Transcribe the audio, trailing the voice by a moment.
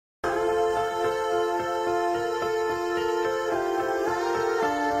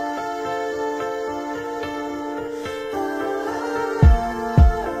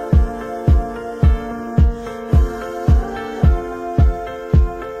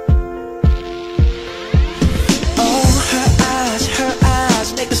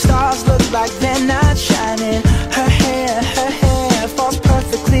like they're not shining. Her hair falls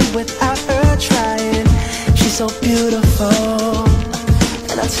perfectly without her trying. She's so beautiful,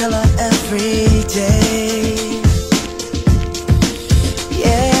 and I tell her every day.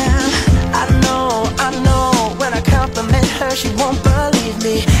 Yeah, I know, when I compliment her, she won't believe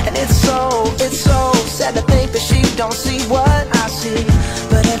me. And it's so sad to think that she don't see what I see.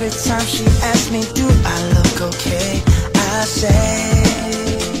 But every time she asks me, do I look okay, I say,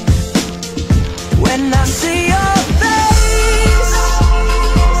 when I see your face,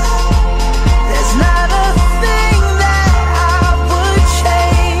 there's not a thing that I would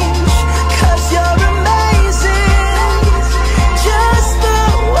change. 'Cause you're amazing, just the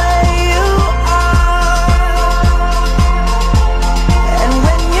way you are. And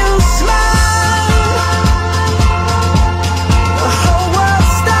when you smile, the whole world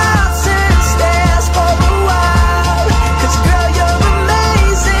stops and stares for a while. 'Cause girl, you're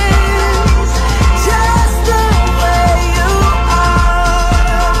amazing, just the way you are.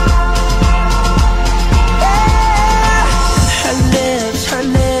 Yeah. Her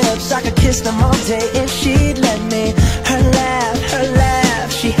lips, I could kiss them all day if she'd let me. Her laugh,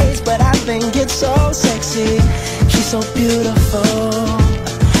 she hates but I think it's so sexy. She's so beautiful,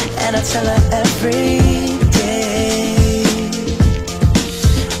 and I tell her every day.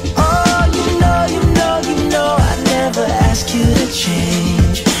 Oh, you know, I never ask you to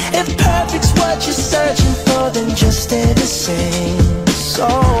change. If perfect's what you're searching for, then just stay the same. So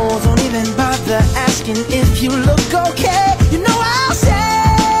don't even bother asking if you look okay. You know I'll say,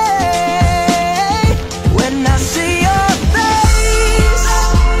 when I see your face,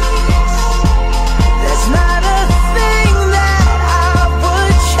 there's not a thing that I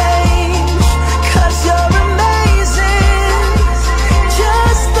would change. 'Cause you're amazing,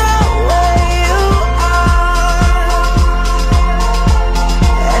 just the way you are.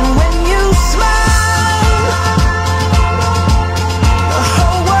 And when you smile, the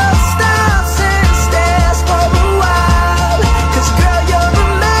whole world stops and stares for a while. 'Cause girl, you're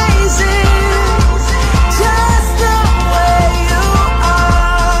amazing, just the way you are.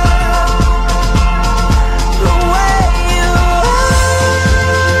 The way you are,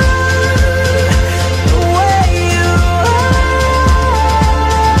 the way you are.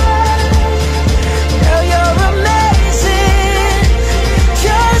 Girl, you're amazing,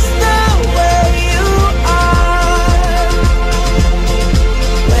 just the way you are.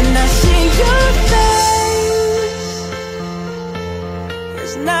 When I see your face,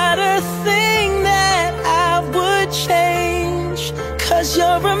 there's not a thing that I would change. 'Cause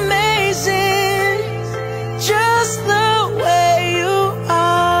you're amazing.